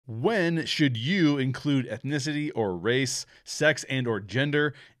When should you include ethnicity or race, sex and or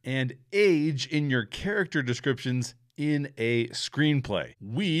gender, and age in your character descriptions in a screenplay?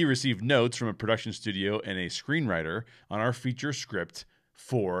 We received notes from a production studio and a screenwriter on our feature script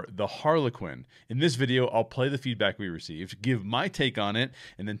for The Harlequin. In this video, I'll play the feedback we received, give my take on it,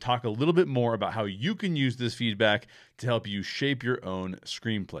 and then talk a little bit more about how you can use this feedback to help you shape your own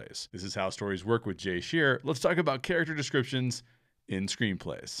screenplays. This is How Stories Work with Sherer. Let's talk about character descriptions in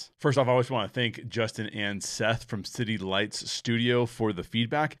screenplays. First off, I always want to thank Justin and Seth from City Lights Studio for the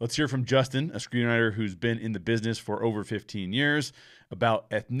feedback. Let's hear from Justin, a screenwriter who's been in the business for over 15 years, about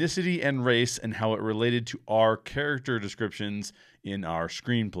ethnicity and race and how it related to our character descriptions in our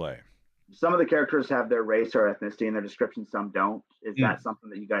screenplay. Some of the characters have their race or ethnicity in their description, some don't. Is that something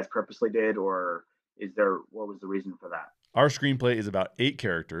that you guys purposely did, or what was the reason for that? Our screenplay is about 8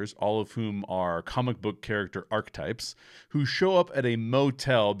 characters, all of whom are comic book character archetypes, who show up at a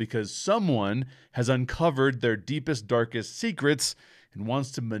motel because someone has uncovered their deepest, darkest secrets and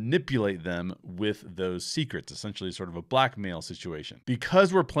wants to manipulate them with those secrets, essentially sort of a blackmail situation.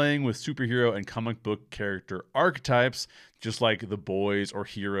 Because we're playing with superhero and comic book character archetypes, just like The Boys or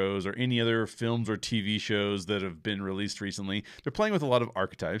Heroes or any other films or TV shows that have been released recently, they're playing with a lot of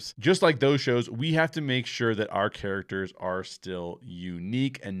archetypes. Just like those shows, we have to make sure that our characters are still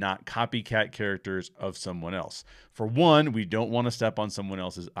unique and not copycat characters of someone else. For one, we don't want to step on someone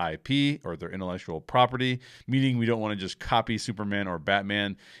else's IP or their intellectual property, meaning we don't want to just copy Superman or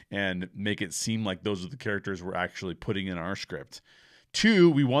Batman and make it seem like those are the characters we're actually putting in our script.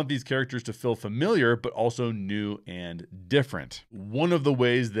 2, we want these characters to feel familiar, but also new and different. One of the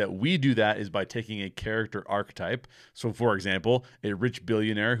ways that we do that is by taking a character archetype. So for example, a rich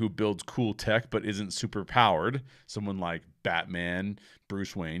billionaire who builds cool tech but isn't super powered, someone like Batman,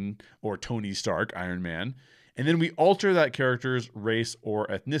 Bruce Wayne, or Tony Stark, Iron Man. And then we alter that character's race or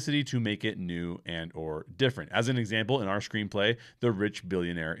ethnicity to make it new and or different. As an example, in our screenplay, the rich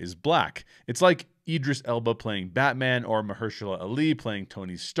billionaire is black. It's like Idris Elba playing Batman or Mahershala Ali playing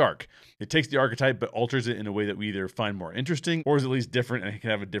Tony Stark. It takes the archetype but alters it in a way that we either find more interesting or is at least different, and it can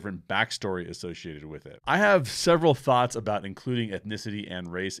have a different backstory associated with it. I have several thoughts about including ethnicity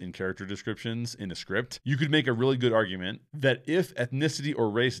and race in character descriptions in a script. You could make a really good argument that if ethnicity or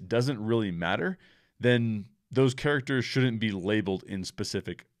race doesn't really matter, then those characters shouldn't be labeled in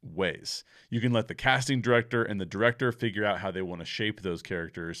specific ways. You can let the casting director and the director figure out how they want to shape those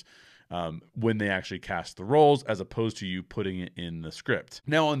characters when they actually cast the roles, as opposed to you putting it in the script.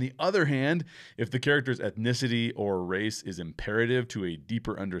 Now, on the other hand, if the character's ethnicity or race is imperative to a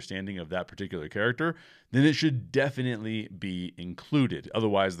deeper understanding of that particular character, then it should definitely be included.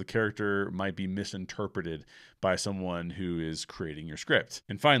 Otherwise, the character might be misinterpreted by someone who is creating your script.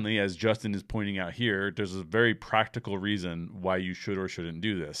 And finally, as Justin is pointing out here, there's a very practical reason why you should or shouldn't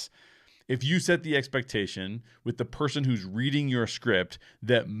do this. If you set the expectation with the person who's reading your script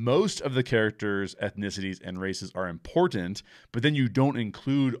that most of the characters' ethnicities and races are important, but then you don't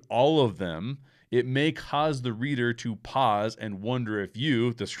include all of them, it may cause the reader to pause and wonder if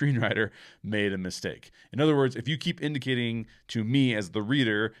you, the screenwriter, made a mistake. In other words, if you keep indicating to me as the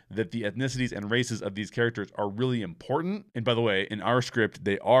reader that the ethnicities and races of these characters are really important, and by the way, in our script,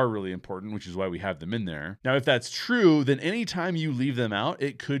 they are really important, which is why we have them in there. Now, if that's true, then anytime you leave them out,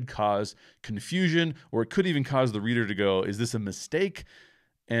 it could cause confusion, or it could even cause the reader to go, is this a mistake?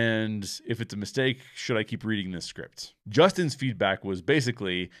 And if it's a mistake, should I keep reading this script? Justin's feedback was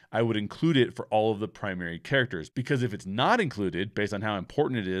basically, I would include it for all of the primary characters, because if it's not included, based on how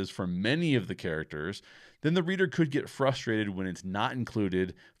important it is for many of the characters, then the reader could get frustrated when it's not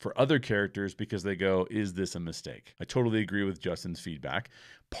included for other characters because they go, is this a mistake? I totally agree with Justin's feedback.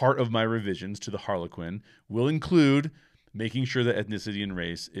 Part of my revisions to the Harlequin will include making sure that ethnicity and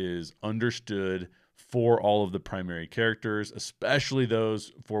race is understood for all of the primary characters, especially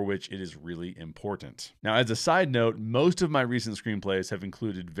those for which it is really important. Now, as a side note, most of my recent screenplays have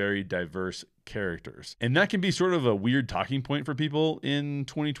included very diverse characters. And that can be sort of a weird talking point for people in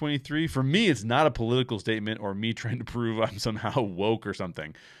 2023. For me, it's not a political statement or me trying to prove I'm somehow woke or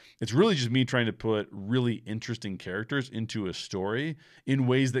something. It's really just me trying to put really interesting characters into a story in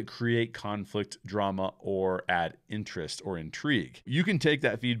ways that create conflict, drama, or add interest or intrigue. You can take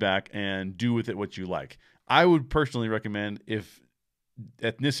that feedback and do with it what you like. I would personally recommend, if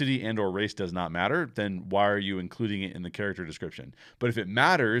ethnicity and or race does not matter, then why are you including it in the character description? But if it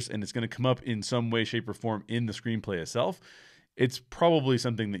matters and it's going to come up in some way, shape, or form in the screenplay itself, it's probably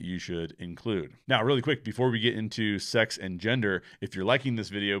something that you should include. Now, really quick, before we get into sex and gender, if you're liking this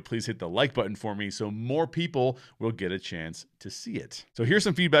video, please hit the like button for me so more people will get a chance to see it. So here's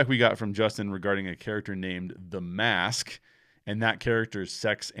some feedback we got from Justin regarding a character named The Mask and that character's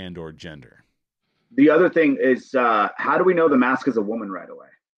sex and or gender. The other thing is, how do we know the mask is a woman right away?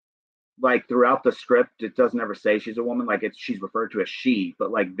 Like throughout the script, it doesn't ever say she's a woman. Like she's referred to as she, but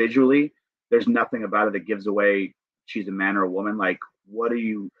like visually, there's nothing about it that gives away she's a man or a woman. Like, what are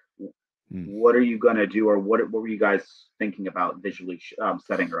you gonna do, or what were you guys thinking about visually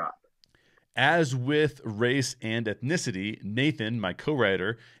setting her up? As with race and ethnicity, Nathan, my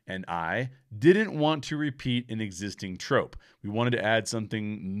co-writer, and I didn't want to repeat an existing trope. We wanted to add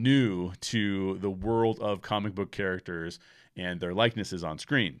something new to the world of comic book characters and their likenesses on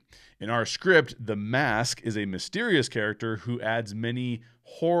screen. In our script, the Mask is a mysterious character who adds many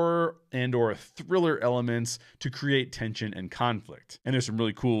horror and or thriller elements to create tension and conflict. And there's some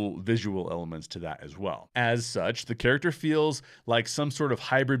really cool visual elements to that as well. As such, the character feels like some sort of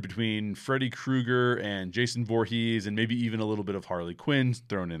hybrid between Freddy Krueger and Jason Voorhees, and maybe even a little bit of Harlequin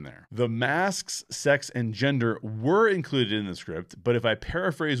thrown in there. The Mask's sex and gender were included in the script, but if I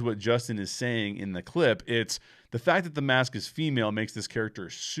paraphrase what Justin is saying in the clip, it's the fact that the Mask is female makes this character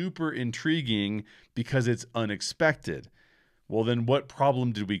super intriguing because it's unexpected. Well, then what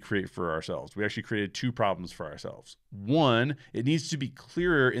problem did we create for ourselves? We actually created two problems for ourselves. One, it needs to be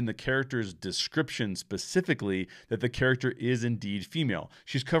clearer in the character's description specifically that the character is indeed female.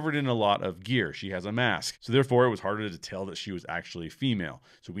 She's covered in a lot of gear. She has a mask. So therefore, it was harder to tell that she was actually female.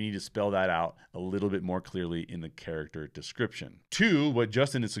 So we need to spell that out a little bit more clearly in the character description. Two, what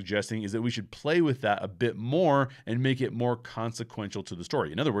Justin is suggesting is that we should play with that a bit more and make it more consequential to the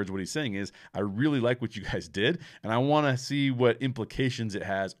story. In other words, what he's saying is, I really like what you guys did, and I want to see what implications it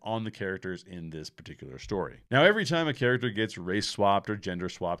has on the characters in this particular story. Now, every time a character gets race swapped or gender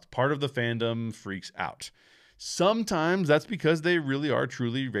swapped, part of the fandom freaks out. Sometimes that's because they really are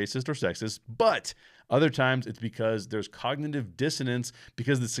truly racist or sexist, but other times it's because there's cognitive dissonance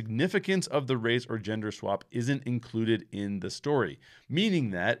because the significance of the race or gender swap isn't included in the story,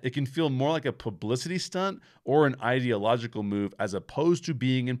 meaning that it can feel more like a publicity stunt or an ideological move as opposed to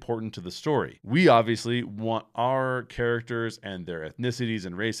being important to the story. We obviously want our characters and their ethnicities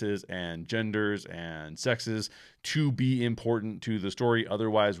and races and genders and sexes to be important to the story.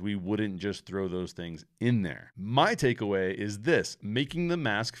 Otherwise, we wouldn't just throw those things in there. My takeaway is this: making the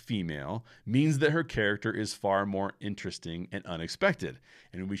Mask female means that her character is far more interesting and unexpected,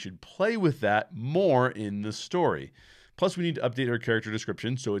 and we should play with that more in the story. Plus, we need to update her character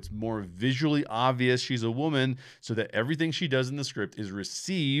description so it's more visually obvious she's a woman so that everything she does in the script is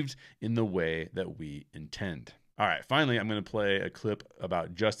received in the way that we intend. All right, finally, I'm going to play a clip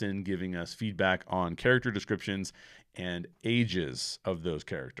about Justin giving us feedback on character descriptions and ages of those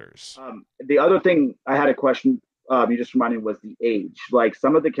characters. The other thing I had a question, you just reminded me, was the age. Like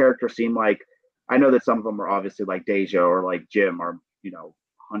some of the characters seem like, I know that some of them are obviously like Deja or like Jim are,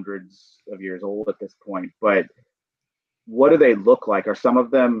 hundreds of years old at this point, but what do they look like? Are some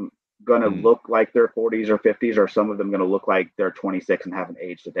of them going to look like they're 40s or 50s, or are some of them going to look like they're 26 and haven't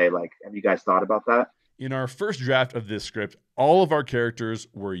aged a day? Like, have you guys thought about that? In our first draft of this script, all of our characters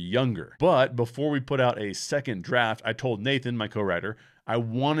were younger. But before we put out a second draft, I told Nathan, my co-writer, I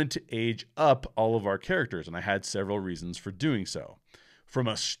wanted to age up all of our characters, and I had several reasons for doing so. From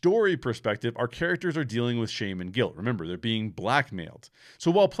a story perspective, our characters are dealing with shame and guilt. Remember, they're being blackmailed.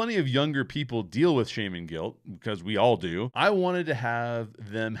 So while plenty of younger people deal with shame and guilt, because we all do, I wanted to have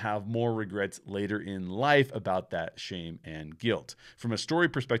them have more regrets later in life about that shame and guilt. From a story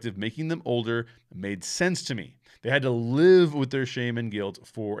perspective, making them older made sense to me. They had to live with their shame and guilt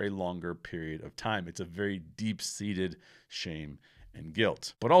for a longer period of time. It's a very deep-seated shame and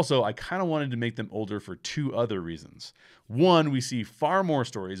guilt. But also, I kind of wanted to make them older for two other reasons. One, we see far more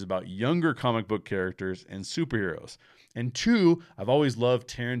stories about younger comic book characters and superheroes. And two, I've always loved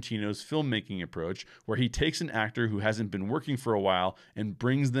Tarantino's filmmaking approach, where he takes an actor who hasn't been working for a while and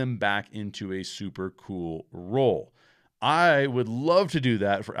brings them back into a super cool role. I would love to do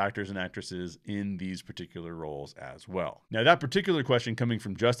that for actors and actresses in these particular roles as well. Now, that particular question coming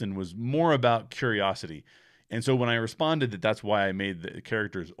from Justin was more about curiosity. And so when I responded that that's why I made the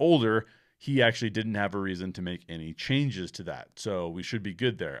characters older, he actually didn't have a reason to make any changes to that. So we should be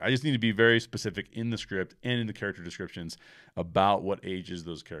good there. I just need to be very specific in the script and in the character descriptions about what ages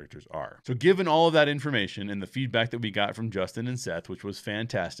those characters are. So given all of that information and the feedback that we got from Justin and Seth, which was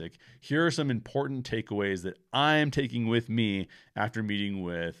fantastic, here are some important takeaways that I am taking with me after meeting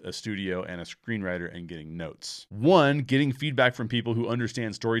with a studio and a screenwriter and getting notes. One, getting feedback from people who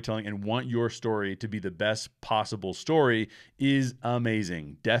understand storytelling and want your story to be the best possible story is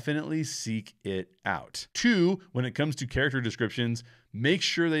amazing. Definitely see seek it out. 2, when it comes to character descriptions, make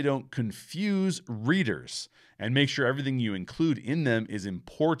sure they don't confuse readers, and make sure everything you include in them is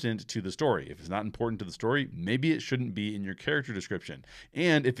important to the story. If it's not important to the story, maybe it shouldn't be in your character description.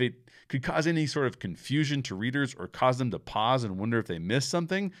 And if it could cause any sort of confusion to readers or cause them to pause and wonder if they missed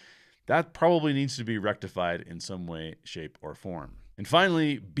something, that probably needs to be rectified in some way, shape, or form. And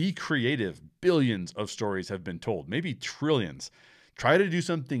finally, be creative. Billions of stories have been told, maybe trillions. Try to do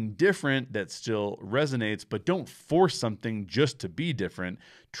something different that still resonates, but don't force something just to be different.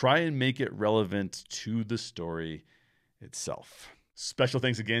 Try and make it relevant to the story itself. Special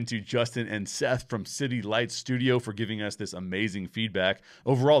thanks again to Justin and Seth from City Lights Studio for giving us this amazing feedback.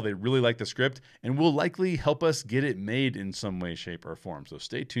 Overall, they really like the script and will likely help us get it made in some way, shape, or form. So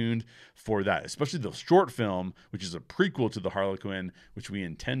stay tuned for that, especially the short film, which is a prequel to the Harlequin, which we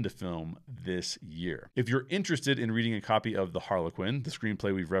intend to film this year. If you're interested in reading a copy of the Harlequin, the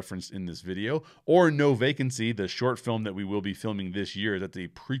screenplay we've referenced in this video, or No Vacancy, the short film that we will be filming this year that's a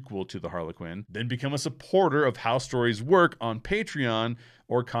prequel to the Harlequin, then become a supporter of How Stories Work on Patreon,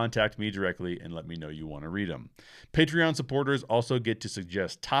 or contact me directly and let me know you want to read them. Patreon supporters also get to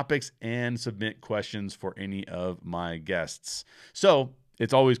suggest topics and submit questions for any of my guests. So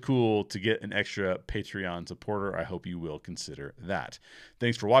it's always cool to get an extra Patreon supporter. I hope you will consider that.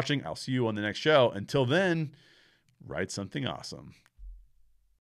 Thanks for watching. I'll see you on the next show. Until then, write something awesome.